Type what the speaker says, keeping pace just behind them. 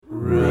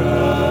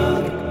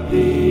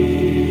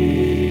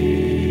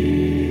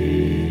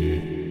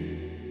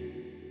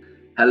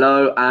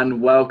Hello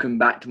and welcome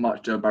back to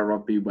Much Ado About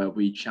Rugby, where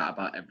we chat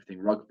about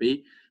everything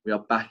rugby. We are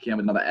back here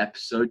with another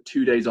episode,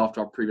 2 days after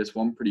our previous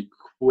one. Pretty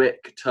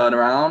quick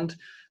turnaround.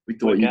 We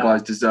thought you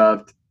guys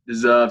deserved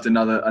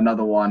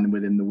another one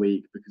within the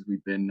week because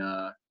we've been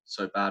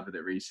so bad with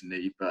it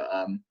recently. But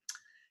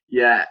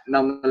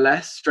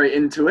nonetheless, straight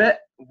into it.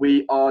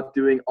 We are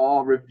doing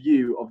our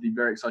review of the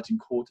very exciting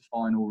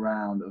quarterfinal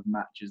round of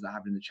matches that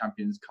happened in the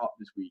Champions Cup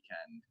this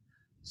weekend.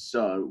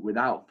 So,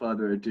 without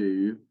further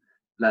ado,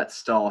 let's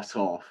start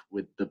off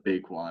with the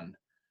big one.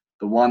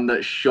 The one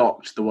that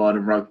shocked the world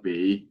of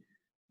rugby.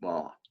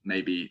 Well,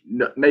 maybe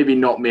not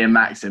me and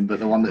Maxim,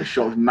 but the one that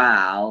shocked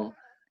Mal.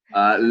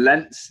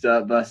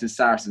 Leinster versus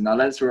Saracens. Now,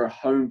 Leinster were at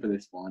home for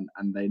this one,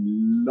 and they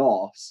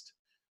lost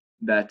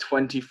their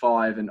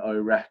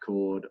 25-0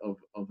 record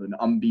of an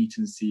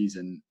unbeaten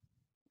season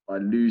by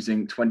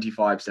losing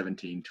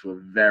 25-17 to a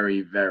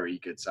very, very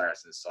good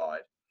Saracens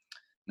side.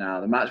 Now,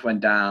 the match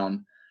went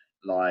down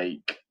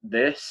like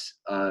this.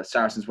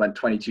 Saracens went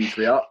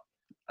 22-3 up,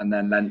 and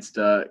then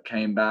Leinster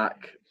came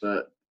back,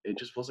 but it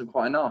just wasn't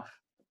quite enough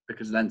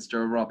because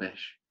Leinster are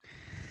rubbish.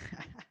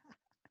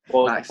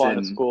 What was the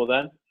final score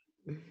then?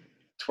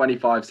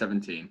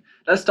 25-17.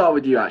 Let's start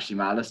with you, actually,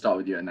 Matt. Let's start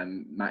with you, and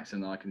then Max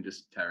and I can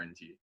just tear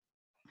into you.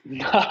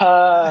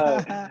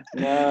 No.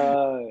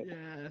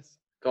 Yes.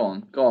 Go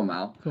on,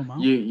 Mal. Come on.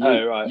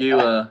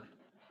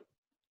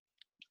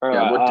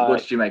 What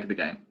did you make of the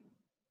game?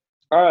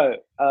 I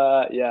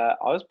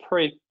was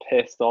pretty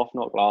pissed off.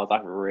 Not gonna lie, I was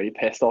like really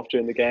pissed off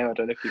during the game. I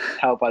don't know if you can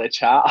tell by the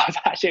chat. I was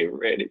actually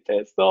really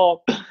pissed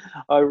off.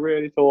 I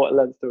really thought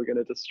Leinster were going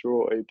to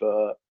destroy,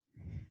 but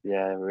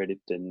yeah, it really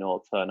did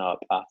not turn up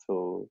at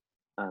all.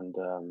 And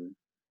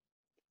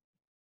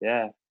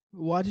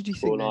Why did you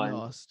think they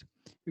lost?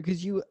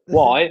 Because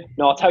Why?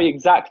 No, I'll tell you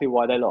exactly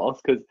why they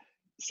lost. Because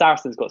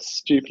Saracens got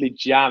stupidly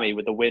jammy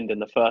with the wind in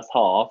the first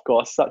half.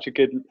 Got such a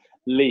good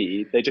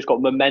lead. They just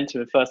got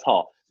momentum in the first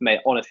half. Mate,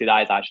 honestly,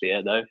 that is actually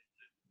it though.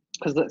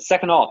 Because the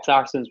second half,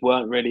 Saracens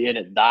weren't really in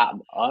it that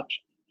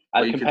much.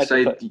 You could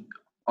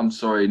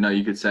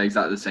say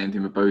exactly the same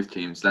thing with both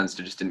teams.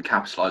 Leinster just didn't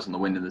capitalise on the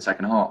win in the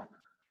second half.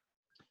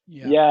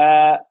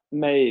 Yeah,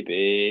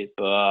 maybe,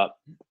 but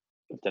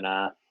I don't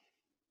know.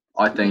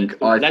 I think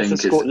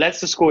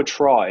Leinster scored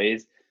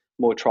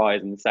more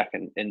tries in the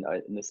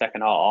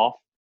second half.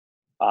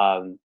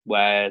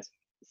 Whereas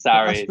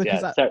Sarries,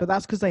 but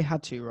that's because they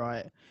had to,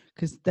 right?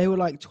 Because they were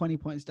like 20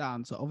 points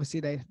down, so obviously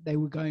they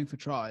were going for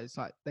tries.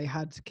 Like they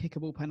had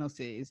kickable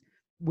penalties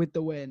with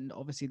the wind.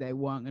 Obviously they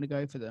weren't going to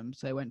go for them,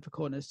 so they went for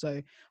corners.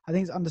 So I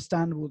think it's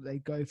understandable that they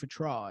go for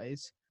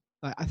tries.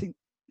 Like I think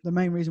the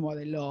main reason why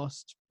they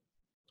lost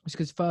was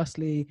because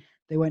firstly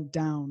they went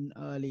down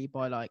early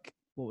by 9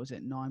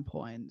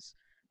 points,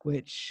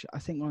 which I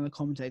think one of the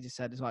commentators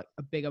said is like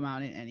a big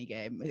amount in any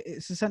game.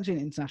 It's essentially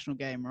an international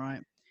game,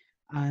 right?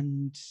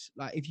 And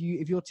like if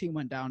your team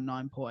went down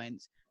 9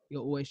 points,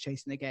 you're always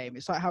chasing the game.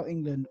 It's like how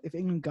if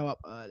England go up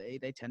early,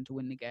 they tend to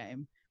win the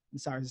game. And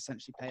Sarries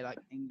essentially play like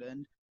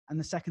England. And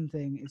the second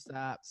thing is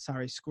that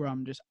Sarries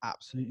scrum just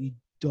absolutely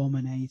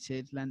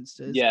dominated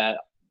Leinster's. Yeah,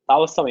 that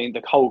was something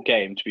the whole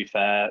game, to be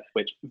fair,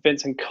 which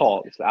Vincent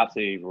Cox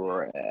absolutely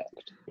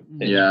wrecked.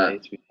 Yeah,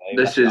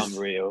 this is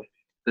unreal.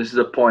 This is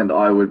a point that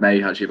I would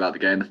make actually about the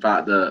game. The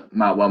fact that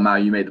Mal,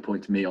 you made the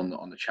point to me on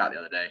the chat the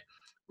other day.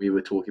 We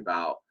were talking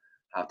about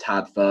how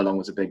Tad Furlong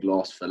was a big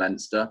loss for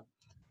Leinster,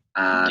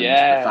 and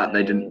the fact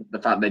they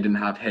didn't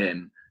have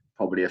him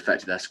probably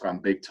affected their scrum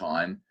big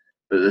time.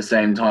 But at the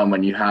same time,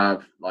 when you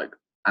have like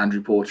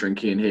Andrew Porter and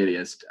Cian Healy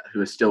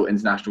who are still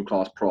international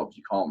class props,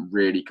 you can't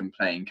really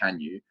complain, can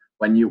you?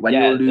 When you're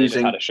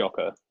losing, had a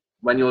shocker.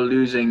 When you're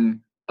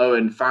losing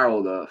Owen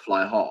Farrell the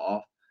fly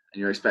half, and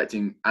you're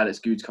expecting Alex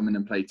Good to come in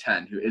and play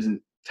 10,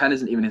 10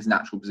 isn't even his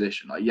natural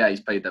position. Like, yeah,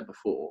 he's played there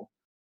before,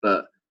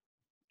 but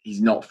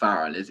he's not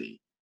Farrell, is he?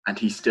 And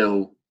he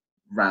still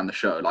ran the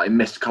show. Like, he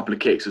missed a couple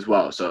of kicks as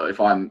well. So if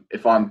I'm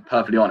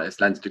perfectly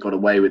honest, Leinster got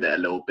away with it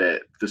a little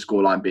bit, the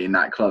scoreline being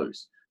that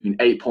close. I mean,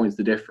 8 points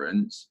the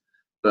difference,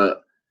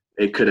 but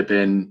it could have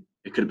been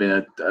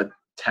a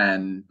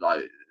 10,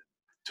 like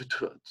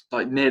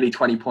nearly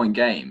 20-point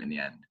game in the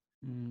end.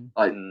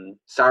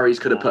 Sarries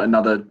could have put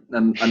another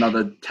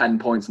 10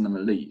 points on them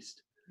at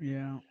least.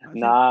 Yeah. I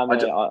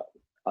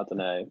don't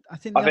know. I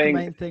think the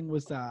main thing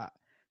was that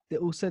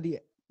it was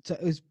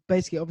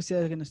basically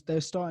obviously they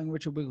were starting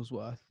Richard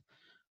Wigglesworth,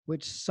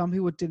 which some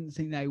people didn't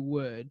think they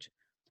would,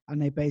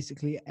 and they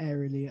basically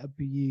aerially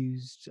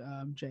abused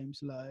James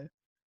Lowe,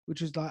 which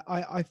was like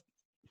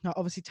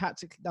obviously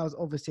tactically that was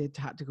obviously a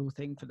tactical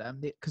thing for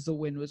them because the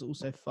wind was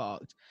also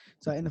fucked.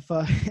 So in the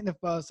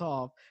first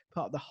half,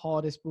 part of the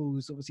hardest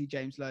balls, obviously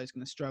James Lowe is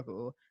going to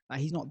struggle. Like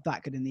he's not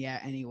that good in the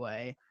air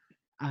anyway,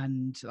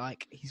 and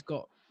like he's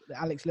got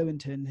Alex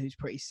Lewington who's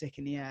pretty sick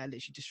in the air,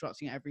 literally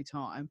disrupting it every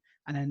time.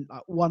 And then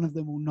like one of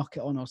them will knock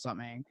it on or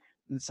something,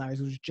 and the Sarries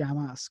will just jam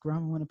out a scrum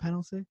and win a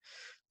penalty.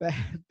 But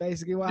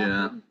basically what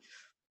happened.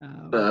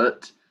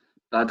 But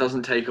that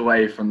doesn't take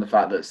away from the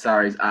fact that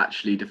Sarries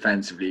actually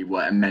defensively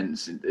were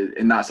immense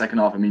in that second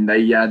half. I mean,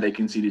 they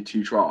conceded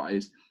 2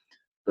 tries,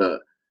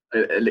 but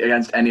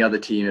against any other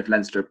team, if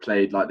Leinster had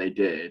played like they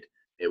did,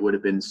 it would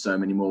have been so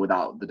many more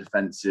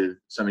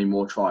so many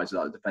more tries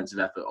without the defensive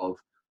effort of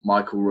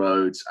Michael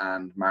Rhodes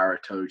and Mara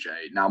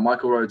Itoje. Now,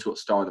 Michael Rhodes got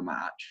star of the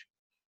match,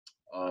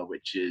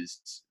 which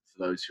is,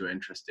 for those who are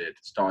interested,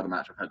 star of the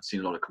match. I've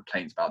seen a lot of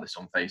complaints about this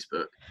on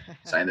Facebook,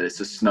 saying that it's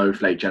a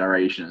snowflake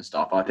generation and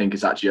stuff. I think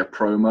it's actually a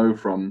promo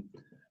from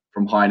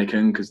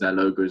Heineken, because their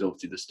logo is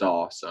obviously the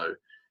star. So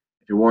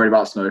if you're worried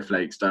about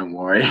snowflakes, don't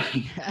worry.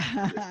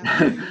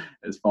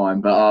 It's fine.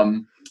 But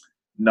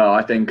no,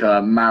 I think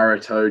Mara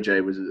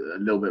Itoje was a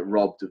little bit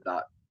robbed of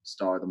that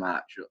star of the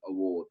match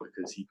award,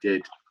 because he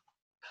did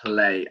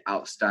play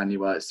outstanding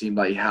well. It seemed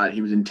like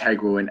he was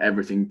integral in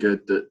everything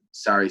good that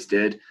Sarries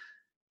did,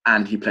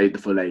 and he played the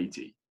full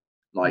 80.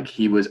 Like,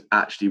 he was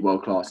actually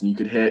world class, and you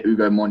could hear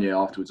Ugo Monye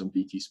afterwards on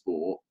BT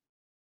Sport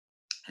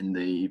in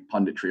the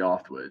punditry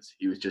afterwards.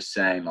 He was just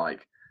saying,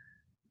 like,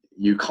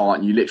 you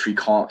literally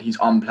can't. He's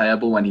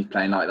unplayable when he's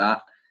playing like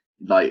that.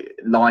 Like,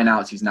 line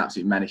outs, he's an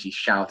absolute menace. He's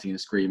shouting and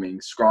screaming.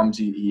 Scrums,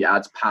 he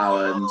adds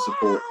power and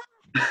support.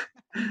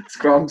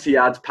 Scrums, he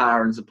adds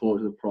power and support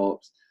to the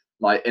props.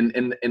 Like, in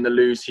the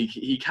loose,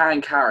 he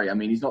can carry. I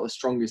mean, he's not the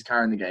strongest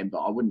carry in the game, but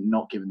I wouldn't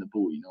not give him the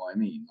ball. You know what I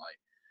mean? Like,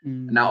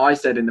 now, I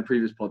said in the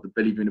previous pod that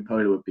Billy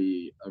Vunipola would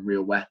be a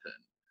real weapon,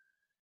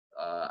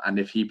 and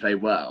if he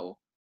played well,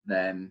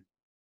 then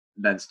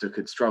Leinster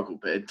could struggle.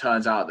 But it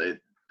turns out that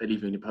Billy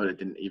Vunipola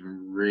didn't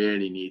even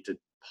really need to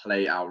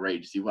play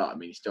outrageously well. I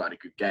mean, he still had a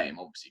good game,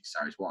 obviously, because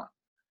Sarries won.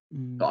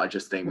 But I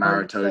just think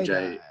Mara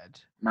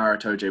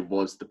Itoje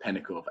was the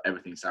pinnacle of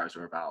everything Sarries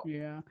were about.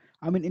 Yeah.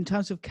 I mean, in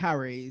terms of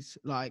carries,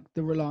 like,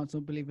 the reliance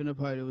on Billy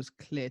Vunipola was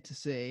clear to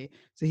see.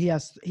 So he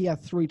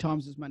had 3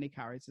 times as many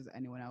carries as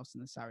anyone else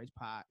in the Sarries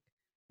pack,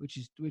 which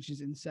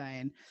is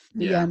insane.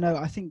 But yeah, no,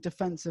 I think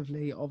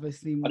defensively,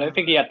 obviously, I don't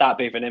think he had that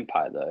big of an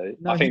impact, though.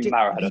 No, I think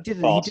Mara had a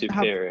far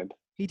superior.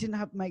 He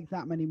didn't make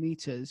that many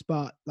meters,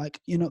 but, like,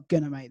 you're not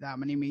gonna make that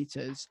many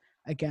meters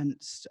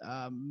against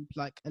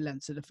like a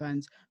Leinster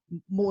defence.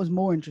 What was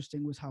more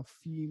interesting was how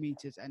few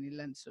meters any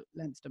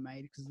Leinster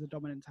made because of the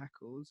dominant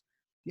tackles.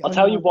 I'll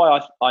tell you why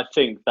I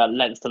think that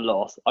Leinster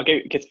lost. I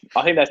think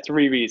there's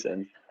 3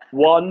 reasons.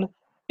 One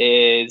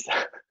is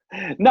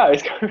no,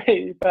 it's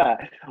completely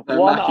fair.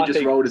 Mackie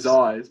just rolled his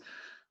eyes.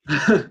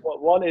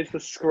 One is the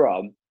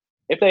scrum.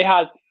 If they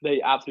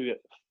absolutely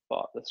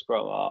fucked the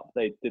scrum up.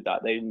 They did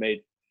that. They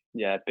made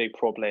big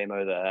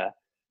problemo there.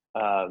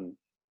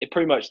 It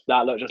pretty much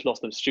just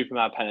lost them stupid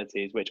amount of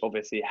penalties, which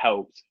obviously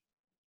helped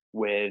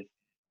with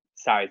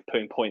Sarries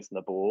putting points on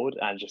the board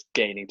and just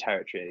gaining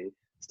territory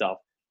stuff.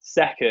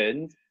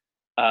 Second,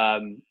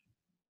 what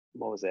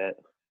was it?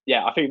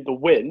 Yeah, I think the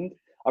wind.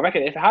 I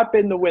reckon if it had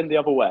been the wind the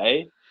other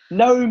way,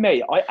 no,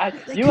 mate.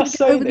 You are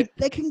saying this.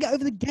 They couldn't get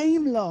over the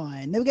game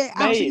line. They were getting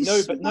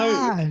absolutely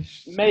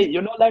smashed. Mate,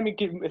 you're not letting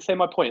me say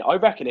my point. I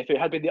reckon if it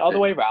had been the other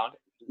way around,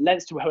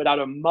 Leinster would have had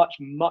a much,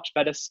 much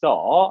better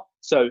start.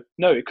 So,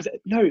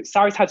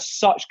 Sarries had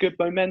such good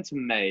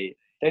momentum, mate.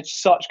 They had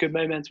such good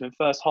momentum in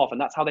first half,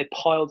 and that's how they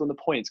piled on the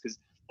points, because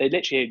they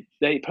literally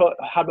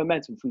had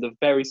momentum from the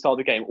very start of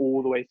the game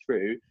all the way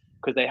through,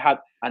 because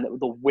and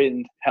the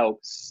wind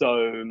helped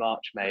so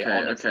much, mate.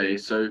 Okay,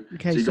 so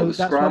you got the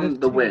scrum,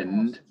 the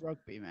wind.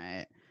 Rugby,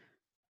 mate.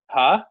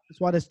 Huh? That's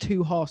why there's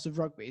 2 halves of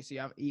rugby, so you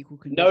have equal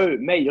conditions. No,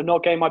 mate, you're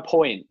not getting my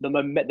point.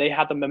 They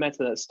had the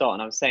momentum at the start,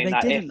 and I'm saying they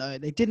didn't, though.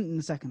 They didn't in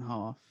the second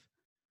half.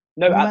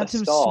 No, the at the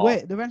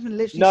start. The momentum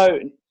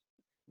literally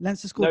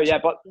Leinster scored 2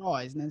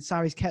 tries, and then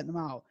Sarries kept them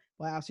out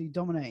by absolutely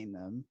dominating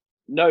them.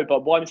 No,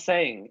 but what I'm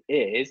saying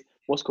is,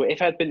 if it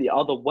had been the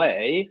other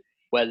way,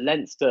 where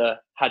Leinster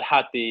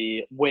had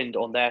the wind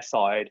on their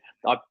side,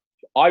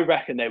 I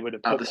reckon they would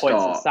have put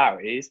points on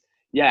Sarries.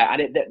 Yeah,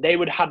 and they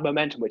would have had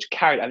momentum, which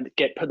carried and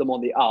put them on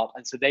the up,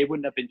 and so they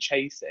wouldn't have been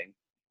chasing.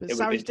 But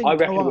Sarries didn't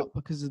go up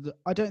because of the.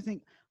 I don't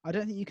think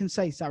you can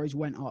say Sarries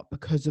went up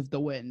because of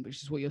the wind,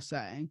 which is what you're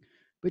saying,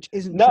 which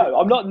isn't. No, true.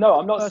 I'm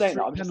not saying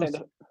that. I'm just saying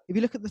that. If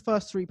you look at the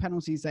first 3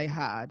 penalties they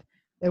had,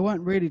 they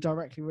weren't really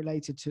directly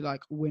related to,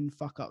 like, wind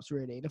fuck ups.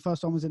 Really, the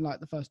first one was in, like,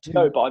 the first 2.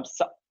 No, but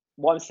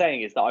what I'm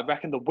saying is that I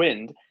reckon the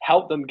wind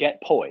helped them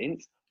get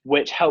points,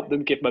 which helped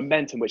them give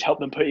momentum, which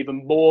helped them put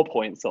even more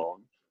points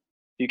on.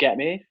 You get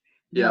me?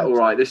 Yeah, all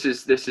right. This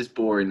is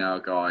boring now,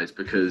 guys,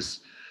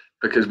 because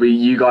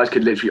you guys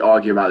could literally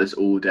argue about this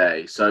all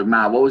day. So,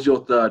 Matt, what was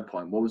your third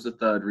point? What was the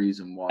third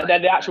reason why? And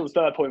then the actual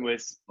third point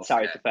was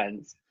Sarries'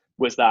 defence,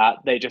 was that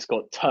they just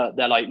got turned.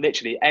 They're like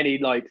literally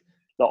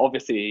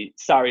obviously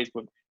Sarries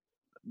were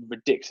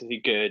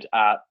ridiculously good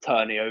at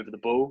turning over the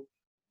ball,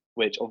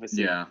 which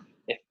obviously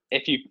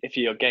if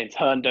you're getting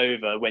turned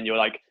over when you're,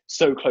 like,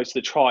 so close to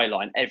the try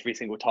line every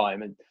single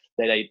time, and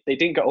they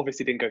didn't go for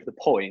the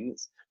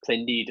points because they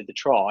needed the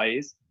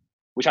tries,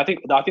 which I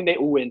think they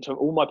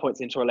all my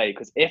points interrelate,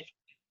 because if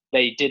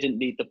they didn't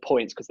need the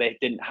points because Sarries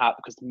didn't have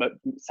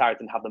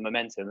the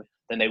momentum,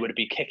 then they would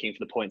be kicking for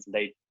the points and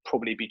they'd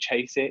probably be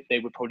chasing. They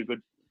would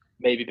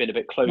maybe been a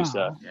bit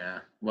closer. No. Yeah.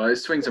 Well,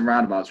 it's swings and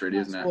roundabouts, really,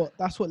 isn't it?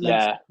 That's what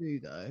Leinster do,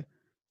 though.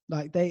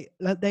 Like, they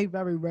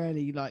very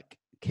rarely, like,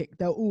 kick.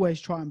 They'll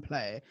always try and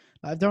play.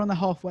 Like if they're on the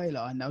halfway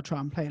line, they'll try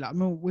and play. Like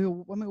when we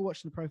were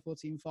watching the Pro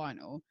 14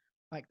 final,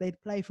 like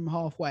they'd play from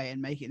halfway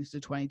and make it into the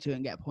 22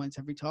 and get points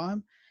every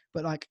time.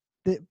 But like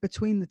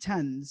between the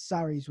 10s,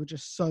 Sarries were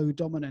just so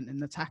dominant in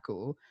the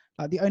tackle.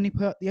 Like the only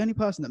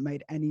person that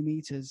made any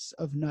meters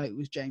of note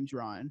was James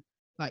Ryan.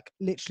 Like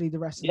literally the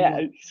rest of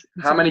them.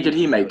 How many did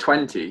he make?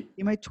 20.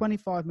 He made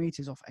 25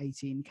 meters off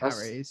 18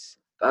 carries.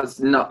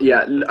 That's not.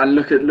 Yeah, and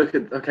look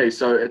at. Okay,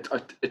 so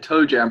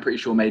Itoje, I'm pretty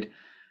sure made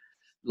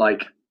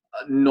like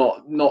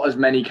not as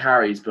many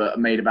carries, but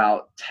made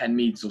about 10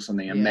 meters or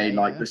something, and made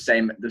like the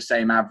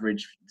same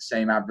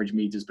average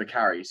meters per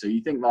carry. So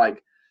you think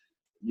like,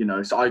 you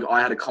know, so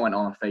I had a comment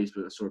on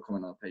Facebook. I saw a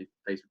comment on a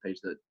Facebook page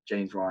that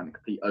James Ryan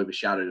completely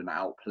overshadowed and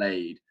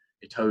outplayed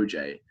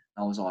Itoje. And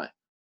I was like,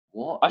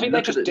 what? I think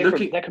they're just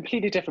different. They're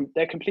completely different.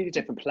 They're completely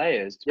different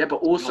players. Yeah,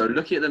 but also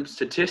looking at them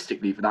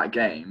statistically for that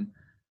game,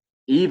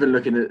 even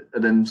looking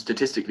at them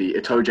statistically,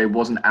 Itoje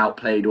wasn't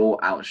outplayed or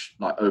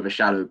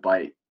overshadowed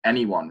by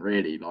anyone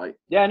really. Like,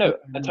 yeah, no,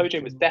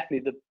 Itoje was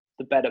definitely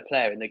the better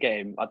player in the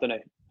game. I don't know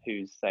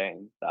who's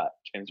saying that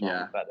James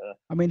Ryan was better.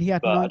 I mean, he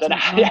had 19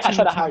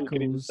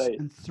 tackles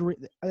and 3.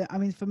 I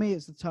mean, for me,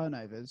 it's the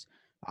turnovers.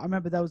 I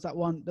remember there was the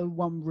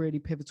one really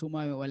pivotal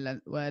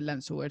moment where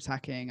Leinster were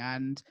attacking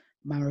and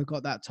Maro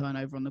got that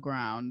turnover on the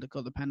ground,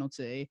 got the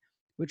penalty,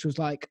 which was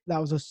like, that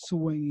was a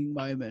swinging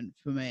moment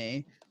for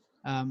me.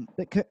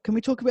 But can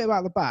we talk a bit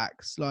about the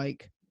backs?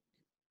 Like,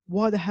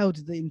 why the hell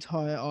did the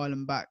entire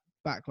Ireland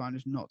backline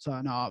just not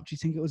turn up? Do you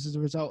think it was as a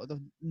result of the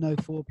no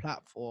forward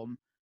platform,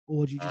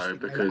 or do you just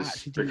think they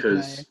actually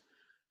didn't play?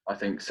 I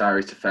think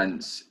Sarries'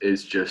 defence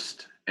is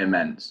just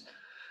immense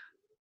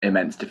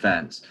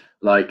defence.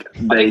 Like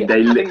they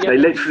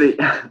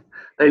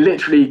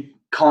literally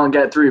can't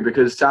get through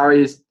because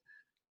Sarries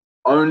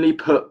only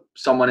put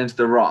someone into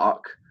the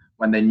ruck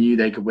when they knew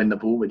they could win the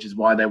ball, which is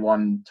why they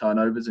won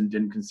turnovers and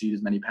didn't concede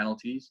as many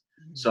penalties.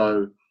 Mm-hmm.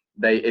 So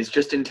it's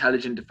just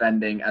intelligent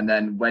defending, and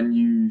then when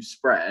you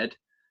spread,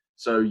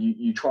 so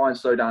you try and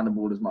slow down the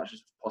ball as much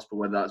as possible,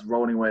 whether that's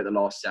rolling away at the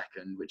last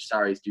second, which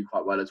Sarries do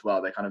quite well as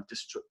well. They kind of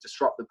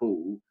disrupt the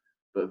ball,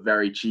 but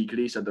very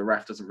cheekily, so the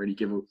ref doesn't really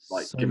give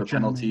a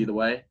penalty either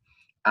way.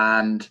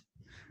 And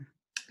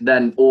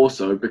then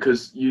also,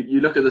 because you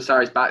look at the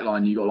Sarries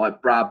backline, you got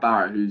like Brad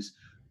Barrett, who's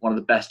one of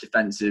the best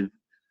defensive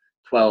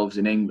 12s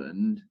in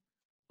England,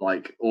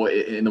 like, or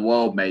in the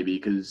world maybe,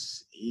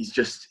 because he's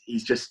just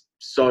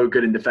so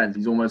good in defence.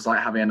 He's almost like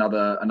having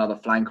another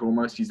flanker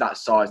almost. He's that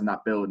size and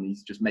that build, and he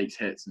just makes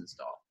hits and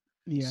stuff.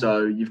 Yeah.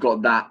 So you've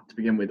got that to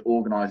begin with,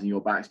 organising your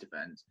backs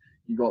defence.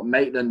 You've got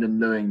Maitland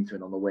and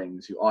Lewington on the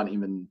wings, who aren't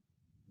even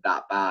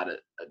that bad at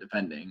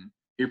defending,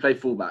 who play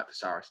fullback for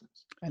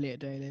Saracens. Elliot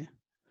Daly.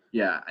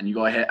 Yeah, and you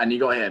got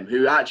him,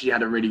 who actually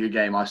had a really good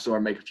game. I saw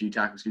him make a few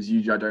tackles because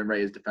usually I don't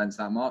rate his defence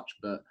that much,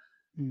 but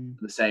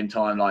at the same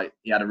time, like,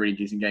 he had a really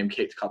decent game,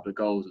 kicked a couple of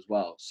goals as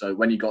well. So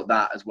when you got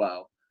that as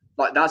well,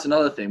 like, that's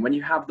another thing. When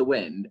you have the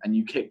wind and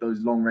you kick those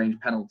long range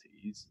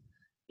penalties,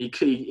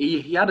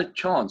 he had a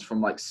chance from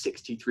like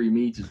 63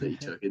 meters that he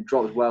took. It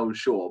dropped well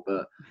short,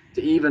 but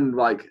to even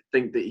like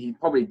think that he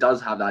probably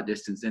does have that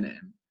distance in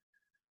him,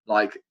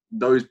 like,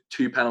 those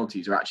two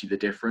penalties are actually the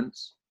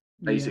difference,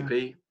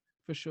 basically. Yeah,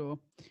 for sure.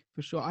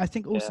 I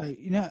think also,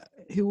 you know,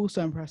 who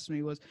also impressed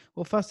me was,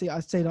 well, firstly,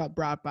 I'd say like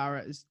Brad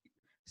Barrett is.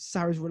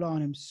 Sarries rely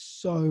on him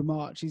so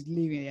much. He's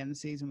leaving at the end of the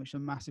season, which is a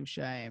massive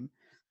shame.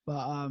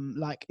 But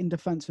like in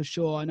defence for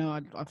sure, I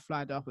know I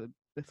flagged up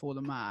before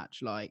the match.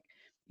 Like,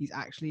 he's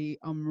actually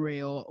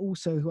unreal.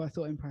 Also, who I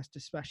thought impressed,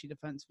 especially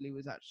defensively,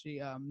 was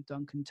actually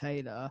Duncan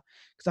Taylor,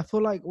 because I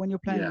feel like when you're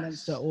playing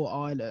Leinster or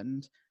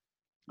Ireland,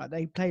 like,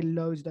 they play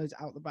loads of those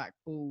out the back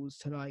balls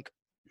to like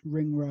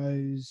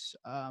Ringrose,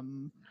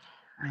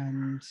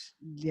 and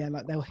yeah,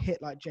 like they'll hit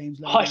like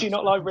James Lowe. Why do you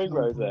not like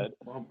Ringrose then?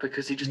 Well,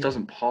 because he just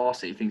doesn't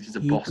pass it. He thinks he's a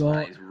boss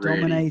man. He's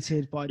really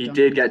dominated by. He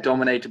did get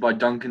dominated by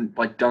Duncan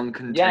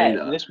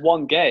Taylor. In this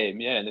one game.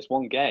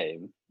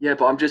 Yeah,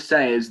 but I'm just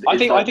saying, it's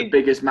the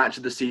biggest match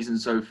of the season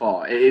so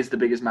far. It is the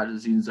biggest match of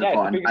the season so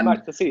far. Yeah, the biggest match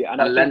of the season.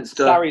 And I think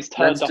Sarries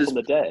turned up on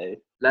the day.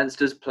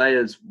 Leinster's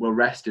players were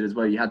rested as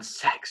well. You had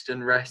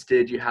Sexton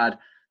rested. You had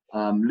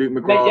Luke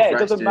McGrath rested. It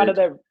doesn't matter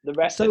the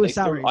rest. So was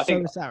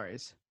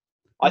Sarries.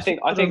 I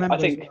think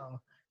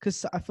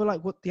because I feel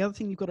like the other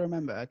thing you've got to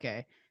remember,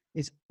 okay,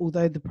 is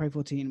although the Pro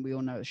 14 we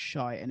all know is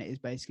shite and it is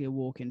basically a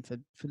walk-in for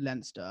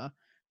Leinster,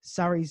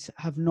 Sarries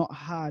have not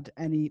had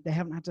they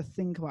haven't had to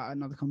think about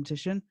another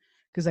competition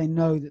because they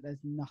know that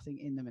there's nothing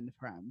in them in the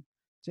Prem.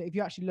 So if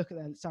you actually look at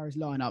their Sarries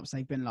lineups,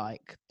 they've been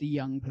like the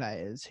young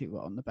players who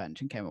were on the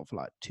bench and came up for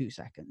like 2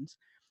 seconds.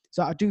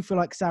 So I do feel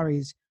like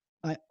Sarries,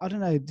 I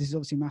don't know, this is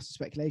obviously massive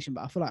speculation,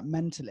 but I feel like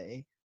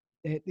mentally,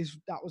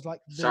 that was like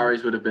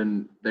Sarries would have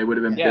been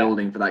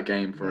building for that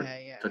game for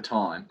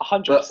time.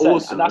 100%. But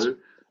also,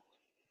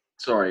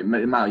 sorry,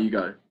 Mal, you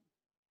go.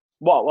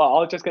 Well,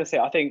 I was just going to say,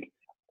 I think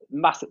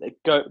massively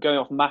going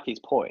off Mackie's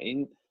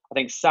point, I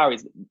think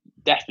Sarries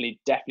definitely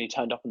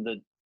turned up on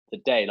the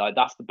day. Like,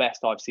 that's the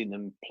best I've seen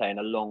them play in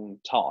a long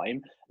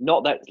time.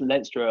 Not that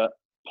Leinster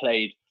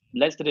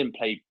didn't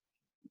play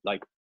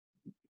like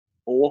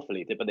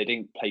awfully, but they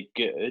didn't play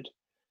good.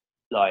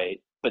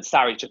 Like, but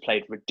Sarri just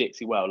played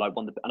ridiculously well. Like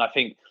and I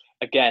think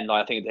again,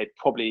 like I think they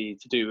probably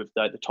to do with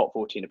the top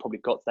 14. It probably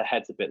got to their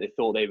heads a bit. They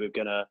thought they were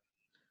gonna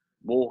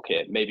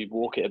maybe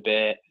walk it a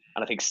bit.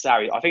 And I think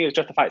it was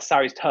just the fact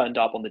Sarri's turned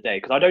up on the day,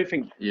 because I don't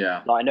think.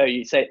 Yeah. Like I know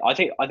you say, I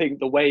think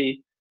the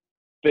way,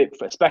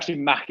 especially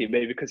Mackie,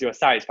 maybe because you're a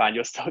Sarri's fan,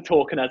 you're still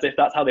talking as if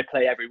that's how they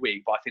play every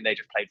week. But I think they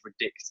just played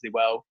ridiculously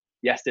well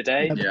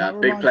yesterday. Yeah, but Yeah,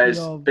 that big reminds me players,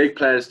 of- big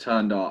players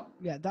turned up.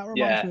 Yeah, that reminds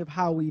Yeah. me of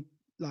how we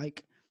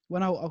like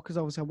because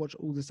obviously I watch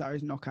all the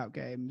Sarri's knockout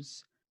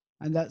games,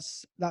 and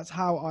that's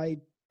how I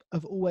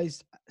have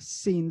always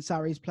seen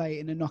Sarri's play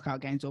in the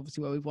knockout games.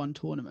 Obviously, where we've won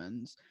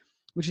tournaments,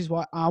 which is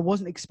why I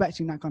wasn't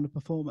expecting that kind of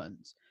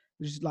performance.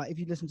 Which is like, if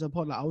you listen to the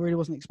pod, like I really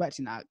wasn't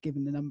expecting that,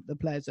 given the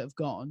players that have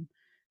gone.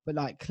 But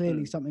like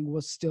clearly something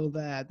was still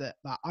there that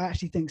like, I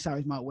actually think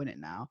Sarri's might win it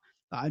now.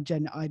 Like,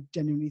 I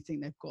genuinely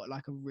think they've got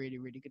like a really,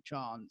 really good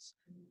chance.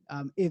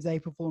 If they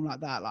perform like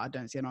that, like I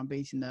don't see anyone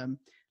beating them.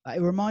 Like,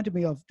 it reminded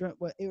me of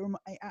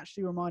it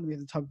actually reminded me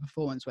of the type of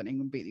performance when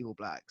England beat the All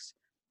Blacks,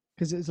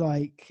 because it was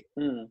like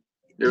It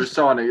was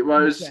so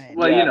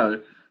well, you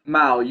know,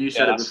 Mal, you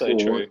said it that's so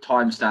before. true.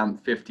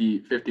 Timestamp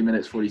 50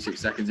 minutes 46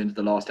 seconds into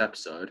the last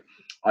episode.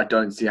 I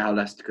don't see how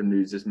Leicester can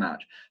lose this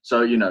match.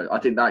 So, you know, I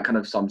think that kind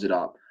of sums it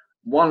up.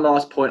 One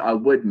last point I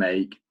would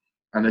make,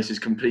 and this is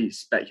complete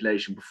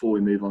speculation before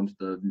we move on to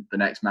the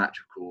next match,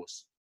 of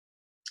course,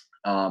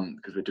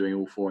 because we're doing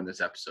all four in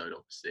this episode,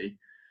 obviously.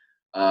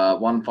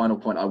 One final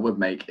point I would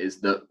make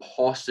is that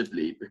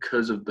possibly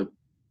because of the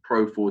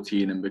Pro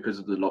 14 and because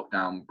of the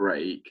lockdown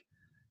break,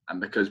 and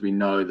because we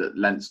know that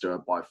Leinster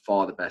are by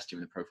far the best team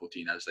in the Pro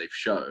 14, as they've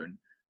shown,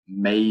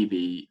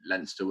 maybe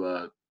Leinster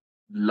were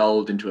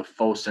lulled into a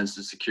false sense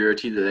of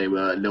security that they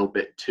were a little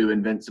bit too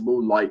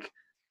invincible, like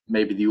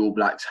maybe the All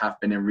Blacks have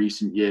been in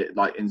recent years,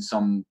 like in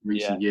some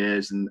recent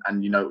years,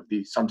 and you know,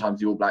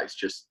 sometimes the All Blacks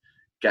just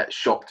get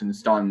shocked and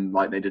stunned,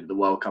 like they did at the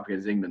World Cup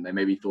against England. They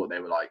maybe thought they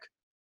were like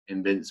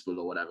invincible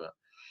or whatever.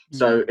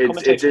 So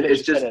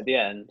it's just at the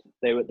end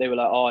they were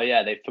like, oh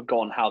yeah, they've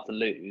forgotten how to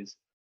lose,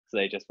 so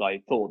they just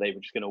like thought they were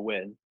just going to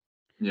win.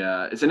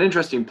 Yeah, it's an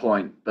interesting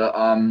point, but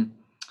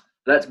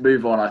let's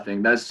move on. I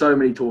think there's so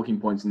many talking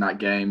points in that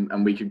game,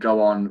 and we could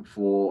go on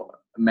for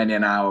many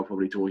an hour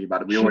probably talking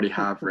about it. We already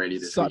have really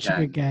this such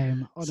weekend. a good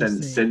game,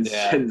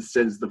 honestly.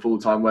 Since the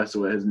full-time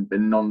whistle, it hasn't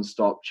been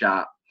non-stop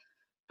chat.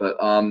 But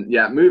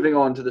yeah, moving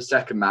on to the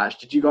second match.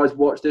 Did you guys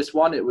watch this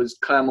one? It was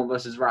Clermont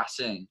versus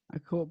Racing. I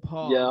caught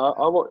part. Yeah,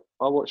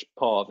 I watched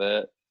part of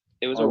it.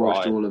 It was I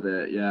watched alright. all of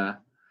it. Yeah,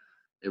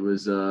 it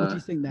was What do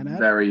you think then, Ed?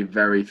 very,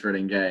 very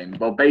thrilling game.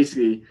 Well,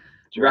 basically,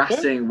 you reckon?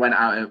 Racing went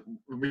out.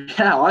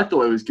 Yeah, I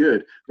thought it was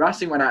good.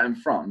 Racing went out in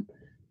front,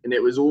 and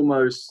it was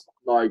almost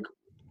like,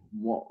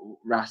 what,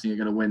 Racing are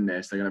going to win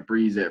this. They're going to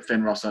breeze it.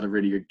 Finn Russ had a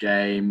really good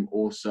game.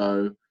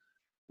 Also,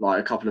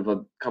 like a couple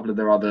of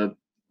their other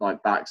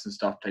like backs and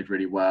stuff played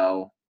really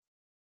well.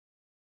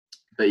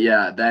 But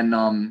yeah, then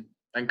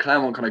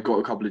Clermont kind of got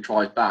a couple of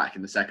tries back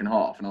in the second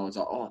half, and I was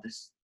like, oh,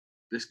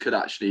 this could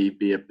actually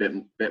be a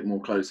bit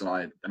more close than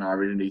I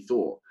originally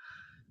thought.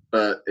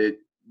 But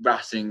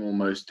Racing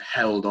almost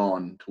held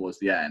on towards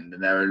the end,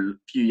 and there were a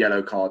few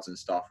yellow cards and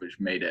stuff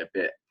which made it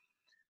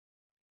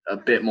a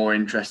bit more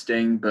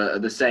interesting. But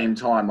at the same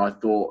time, I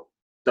thought,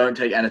 don't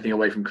take anything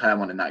away from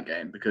Clermont in that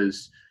game,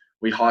 because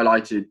we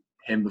highlighted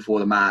him before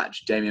the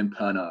match, Damien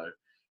Pernot.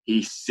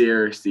 He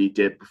seriously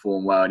did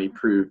perform well, and he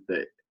proved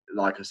that,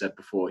 like I said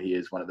before, he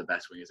is one of the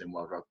best wingers in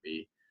world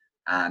rugby,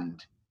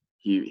 and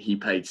he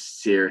played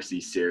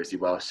seriously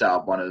well. Set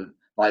up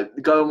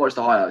go and watch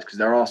the highlights, because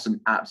there are some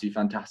absolutely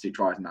fantastic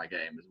tries in that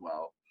game as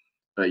well.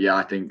 But yeah,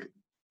 I think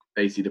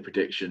basically the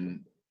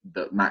prediction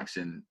that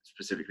Maxin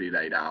specifically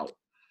laid out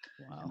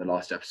in the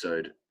last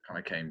episode kind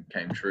of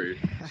came true.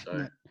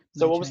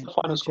 So what was the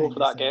final score for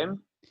that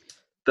game?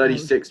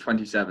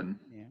 36-27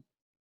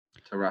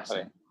 to Racing.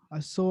 Okay. I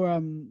saw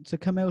so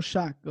Camille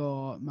Shack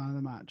got man of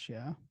the match.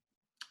 Yeah,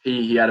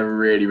 he had a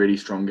really, really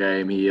strong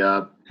game. He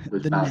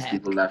with The mouse neck.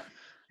 people left.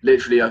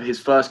 Literally, his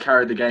first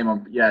carry of the game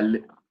on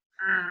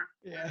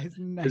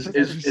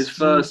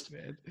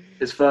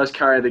his first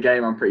carry of the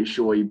game. I'm pretty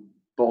sure he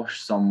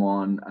boshed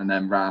someone and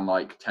then ran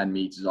like 10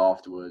 meters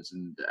afterwards,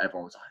 and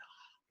everyone was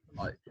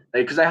like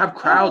because they have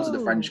crowds at the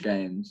French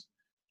games.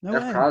 No they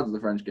have way. crowds at the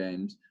French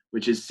games,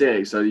 which is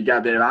sick. So you get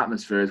a bit of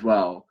atmosphere as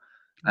well,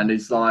 and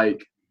it's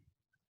like.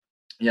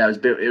 Yeah,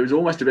 it was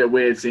almost a bit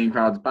weird seeing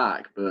crowds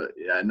back, but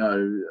yeah,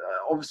 no,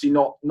 obviously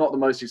not the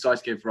most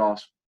exciting game for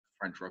us,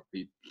 French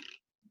rugby,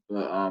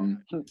 but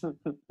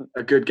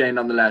a good game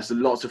nonetheless.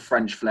 Lots of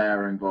French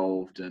flair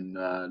involved, and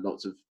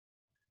lots of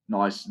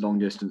nice long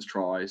distance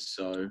tries.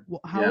 So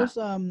How was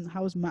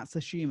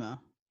Matsushima?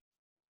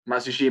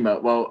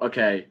 Matsushima? Well,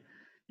 okay,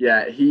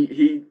 yeah,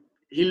 he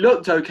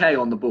looked okay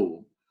on the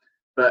ball,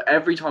 but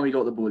every time he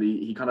got the ball,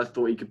 he kind of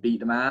thought he could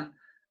beat the man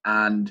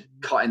and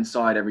cut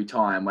inside every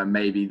time, when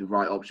maybe the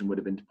right option would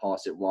have been to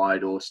pass it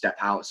wide or step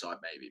outside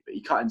maybe, but he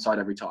cut inside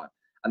every time.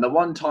 And the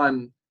one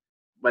time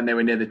when they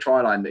were near the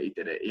try line that he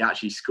did it, he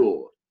actually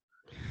scored.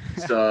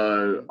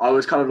 So I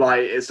was kind of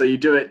like, so you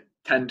do it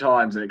 10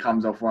 times and it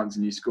comes off once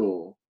and you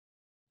score.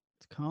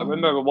 I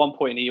remember at one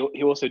point he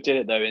also did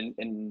it though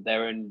in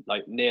their own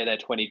like near their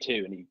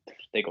 22, and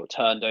they got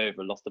turned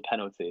over, lost the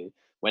penalty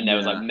when there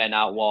was like men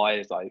out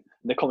wide. Like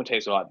the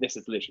commentators were like, "This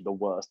is literally the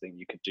worst thing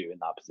you could do in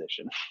that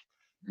position."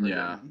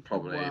 Yeah,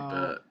 probably,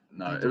 but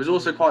no, They it was did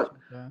also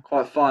really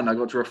quite fun. I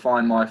got to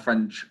refine my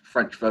French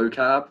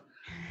vocab.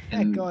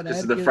 Go on,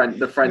 Because Ed, the French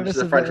us a French bit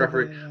of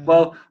referee. a,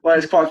 Well,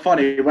 it's quite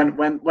funny when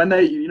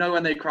they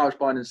when they crouch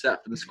behind and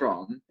set for the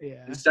scrum.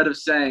 yeah. Instead of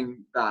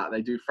saying that,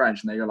 they do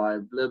French and they go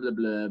like blah blah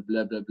blah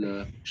blah blah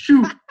blah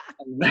shoot,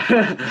 and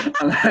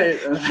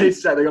they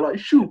said they go like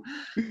shoot.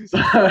 So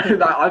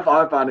that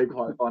I found it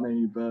quite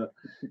funny, but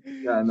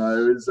yeah,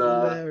 no,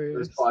 it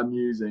was quite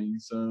amusing.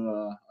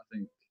 So I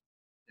think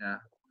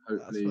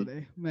hopefully. That's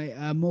funny, mate.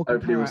 Morgan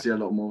Hopefully, we'll Parrott, see a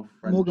lot more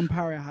French. Morgan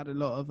Parrott had a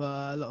lot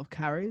of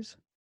carries.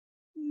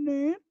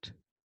 Net.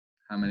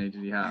 How many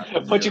did he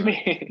have? What do you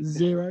mean?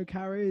 0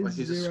 carries. Well,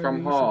 he's a 0 scrum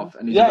meters. half,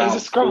 and he's He's a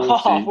scrum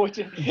 40. half. What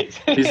do you...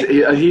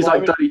 He's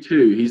like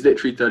 32. He's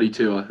literally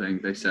 32. I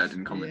think they said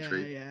in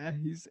commentary. Yeah.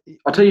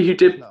 I'll tell you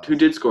who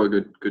did score a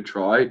good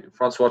try.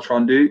 Francois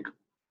Tronduc.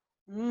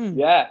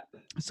 Yeah.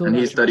 And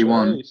he's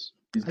 31. He's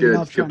good.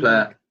 He's a good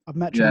player. I've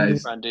met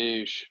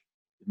Randouche.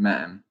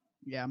 Met him.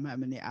 Yeah, I met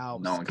him in the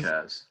Alps. No one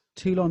cares.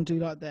 Toulon do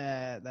like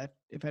their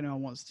if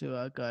anyone wants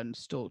to go and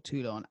stalk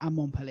Toulon and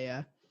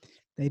Montpellier,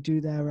 they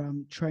do their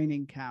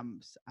training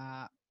camps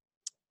at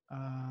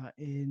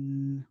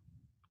in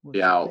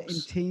the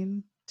Alps.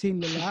 In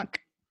Teen-le-Lac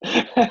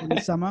in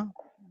the summer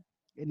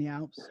in the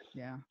Alps.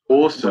 Yeah.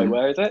 Awesome. Wait,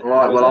 where is it? All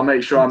right. Well, I'll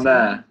make sure I'm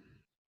there.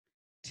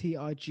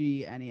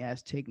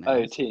 Tignes, Tignes.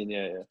 Oh, Teen,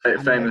 yeah.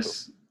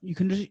 Famous. You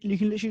can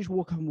literally just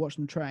walk up and watch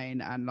them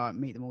train and like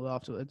meet them all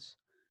afterwards,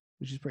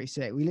 which is pretty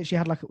sick. We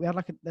literally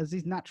had there's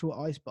these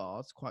natural ice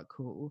bars, quite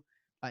cool,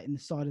 like in the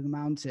side of the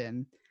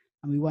mountain,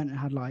 and we went and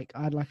I had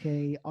like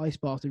a ice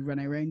bath with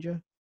Rene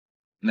Ranger.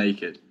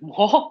 Naked.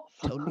 What?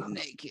 Totally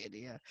naked,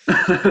 yeah.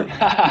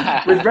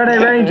 With Rene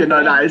Ranger,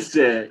 no, that is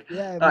sick.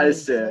 Yeah, that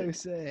is sick.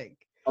 So sick.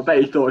 I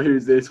bet he thought,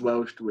 "Who's this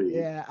Welsh dweeb?"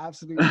 Yeah,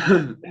 absolutely.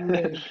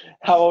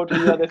 How old were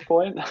you at this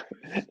point?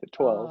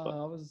 12.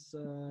 I was So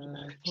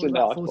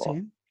about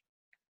 14.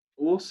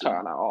 Awesome.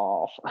 Turn it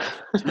off.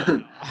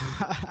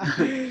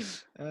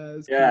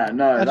 Yeah, cool.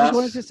 no. I just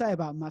wanted to say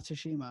about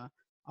Matsushima.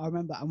 I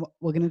remember, and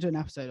we're going to do an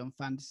episode on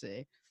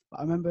fantasy. But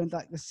I remember in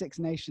like the Six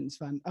Nations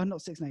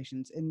not Six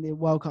Nations, in the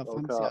World Cup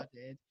fantasy I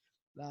did,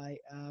 like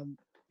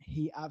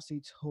he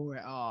absolutely tore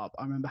it up.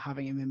 I remember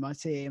having him in my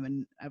team,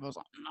 and everyone's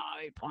like, "No,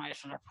 he plays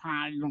for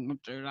Japan. You're not going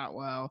to do that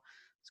well."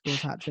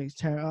 Scores hat tricks,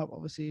 tear it up.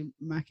 Obviously,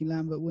 Mackie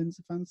Lambert wins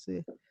the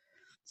fantasy.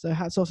 So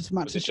hats off to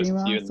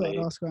Matsushima. I thought I'd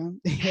ask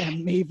around. Yeah,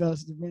 me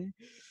versus me.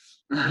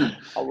 I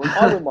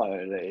won my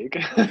own league.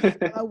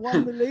 I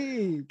won the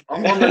league.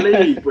 I won the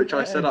league, which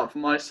I set up for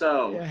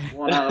myself. Yeah.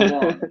 1 out of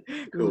 1.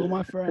 Cool. With all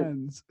my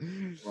friends.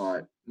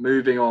 Right.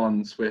 Moving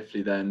on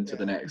swiftly then to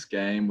the next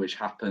game, which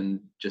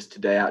happened just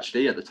today,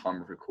 actually, at the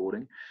time of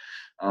recording.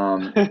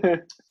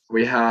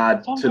 We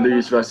had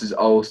Toulouse versus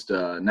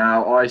Ulster.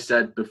 Now, I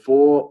said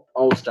before,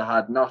 Ulster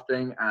had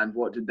nothing, and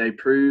what did they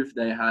prove?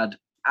 They had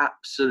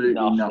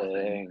absolutely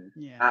nothing.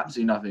 Yeah.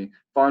 Absolutely nothing.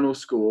 Final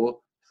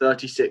score,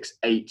 36-8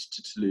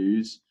 to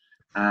Toulouse.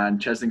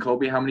 And Cheslin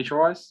Colby, how many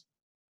tries?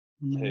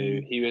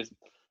 2. He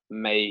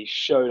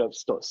showed up.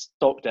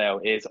 Stockdale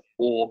is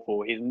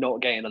awful. He's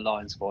not getting the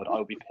line squad.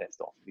 I'll be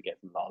pissed off if he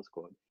gets the line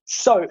squad.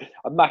 So,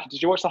 Mackie,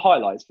 did you watch the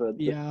highlights for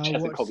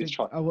Cheslin Colby's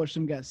try? I watched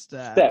him get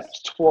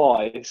stepped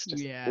twice.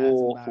 Just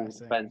awful.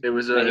 It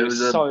was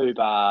so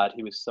bad.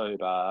 He was so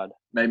bad.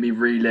 Made me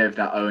relive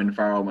that Owen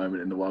Farrell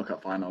moment in the World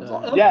Cup final. I was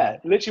like, yeah,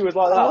 literally was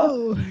like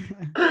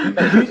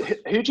that.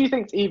 Who do you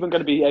think's even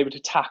going to be able to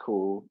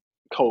tackle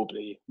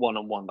Colby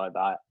one-on-one like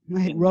that?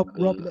 Mate, Rob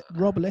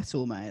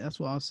Little, mate. That's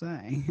what I was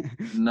saying.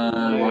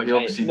 No, he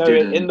obviously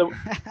didn't. In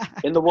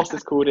the what's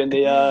this called in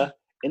the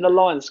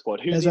Lions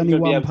squad. There's only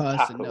one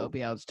person that'll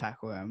be able to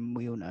tackle him.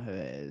 We all know who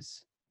it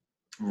is.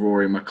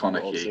 Rory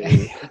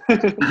McConaughey.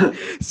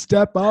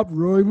 Step up,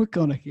 Rory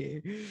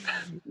McConaughey.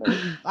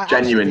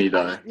 Genuinely,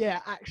 though. Yeah,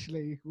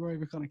 actually, Rory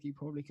McConaughey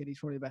probably could. He's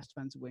probably the best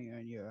defensive winger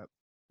in Europe.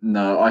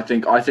 No, I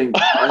think. In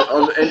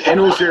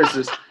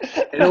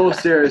all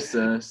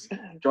seriousness,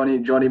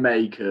 Johnny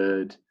May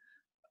could.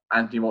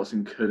 Anthony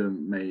Watson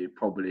couldn't. Maybe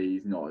probably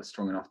he's not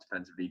strong enough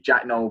defensively.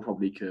 Jack Noel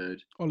probably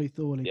could. Ollie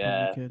Thorley.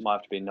 Yeah, could. might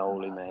have to be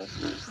Nolly, mate.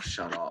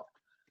 Shut up.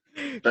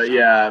 But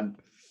yeah.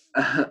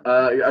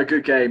 A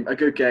good game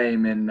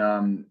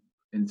in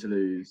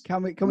Toulouse.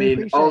 Can we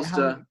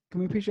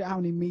appreciate how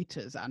many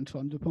meters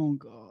Antoine Dupont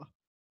got?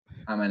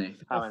 How many?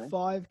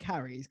 5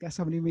 carries. Guess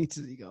how many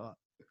meters he got?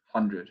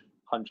 100.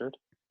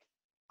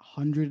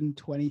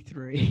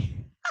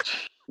 123.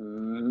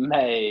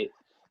 Mate,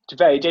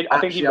 I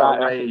think he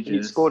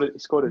scored a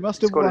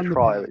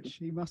try.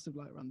 He must have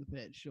run the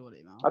pitch,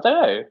 surely, man. I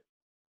don't know.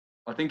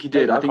 I think he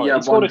did. I think he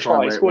had scored one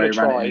try. He scored a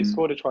try. He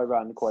scored a try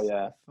round quite.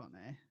 Yeah.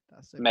 Funny.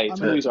 That's so mate,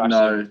 funny. Toulouse are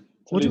actually.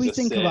 What do we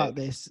think about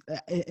this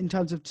in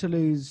terms of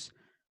Toulouse?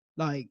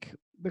 Like,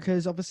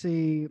 because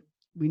obviously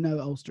we know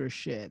Ulster is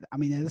shit. I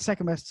mean, they're the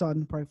second best side in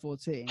the Pro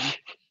 14.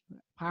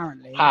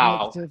 Apparently, How?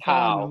 make it to the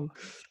How? final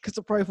because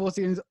the Pro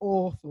 14 is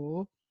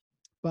awful.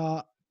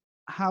 But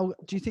how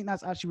do you think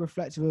that's actually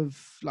reflective of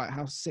like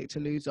how sick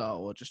Toulouse are,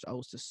 or just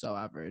Ulster's so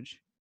average?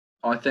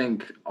 I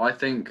think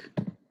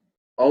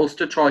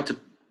Ulster tried to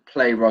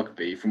play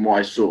rugby. From what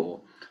I saw,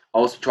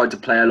 Ulster tried to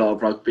play a lot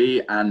of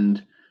rugby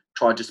and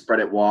tried to spread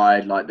it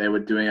wide. Like they were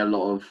doing a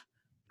lot of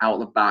out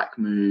the back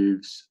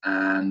moves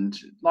and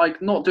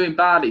like not doing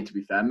badly, to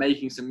be fair,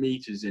 making some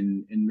meters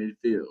in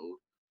midfield.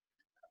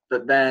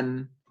 But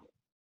then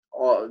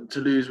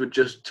Toulouse would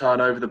just turn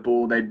over the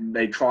ball.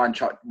 They try and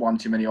chuck one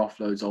too many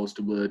offloads.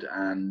 Ulster would,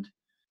 and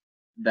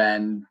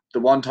then the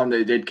one time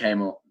they did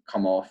come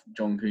off,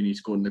 John Cooney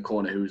scored in the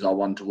corner, who was our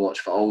one to watch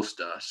for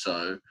Ulster.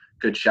 So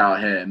good shout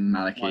him,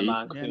 My Malachy.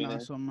 man, Yeah, Cooney.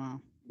 nice one,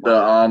 Mal.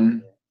 But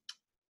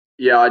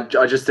yeah,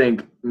 I just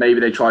think maybe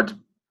they tried to.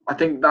 I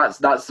think that's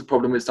the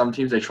problem with some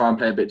teams. They try and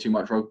play a bit too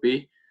much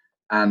rugby,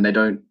 and they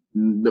don't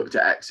look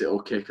to exit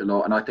or kick a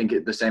lot. And I think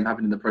the same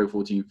happened in the Pro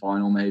 14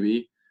 final,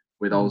 maybe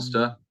with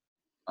Ulster,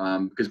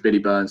 because Billy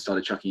Burns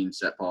started chucking in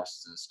set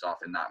passes and stuff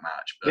in that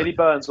match. But Billy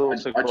Burns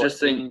also I got just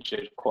think,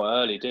 injured quite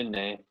early, didn't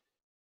he?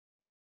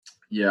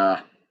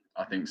 yeah,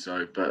 I think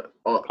so. But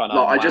Kind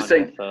I just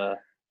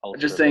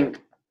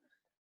think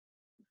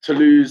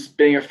Toulouse,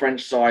 being a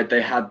French side,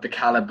 they had the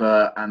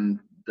caliber and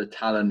the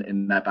talent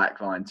in their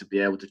back line to be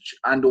able to,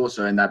 and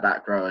also in their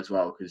back row as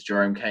well, because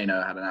Jerome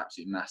Kano had an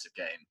absolutely massive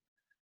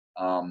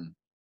game.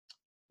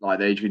 Like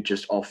they could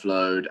just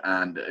offload,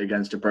 and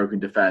against a broken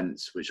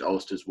defence, which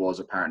Ulster's was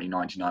apparently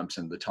 99%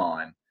 of the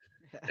time,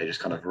 they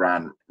just kind of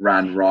ran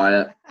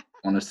riot.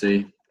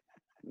 Honestly,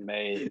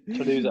 Mate,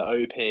 Toulouse at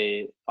OP.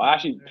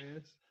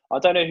 I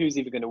don't know who's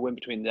even going to win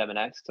between them and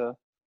Exeter.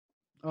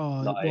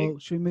 Oh, well,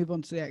 should we move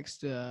on to the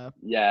Exeter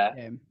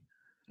game?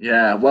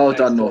 Yeah, well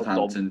done, Exeter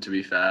Northampton, to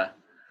be fair.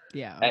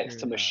 Yeah,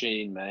 Exeter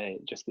machine,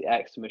 mate. Just the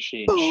Exeter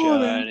machine boring,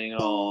 churning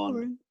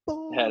on.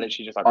 Yeah,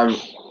 literally just like.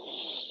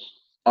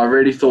 I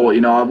really thought,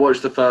 I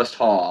watched the first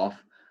half,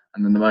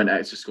 and then the moment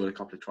Exeter scored a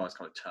couple of tries,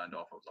 kind of turned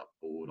off. I was like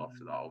bored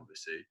after that,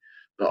 obviously.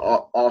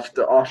 But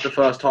after the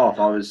first half,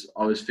 I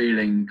was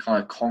feeling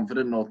kind of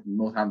confident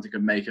Northampton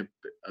could make a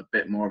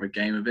bit more of a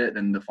game of it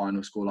than the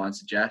final scoreline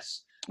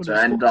suggests. Well, so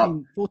it ended up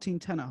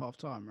 14-10 at half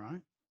time,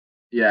 right?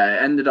 Yeah,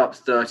 it ended up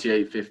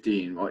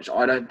 38-15, which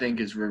I don't think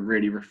is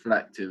really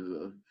reflective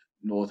of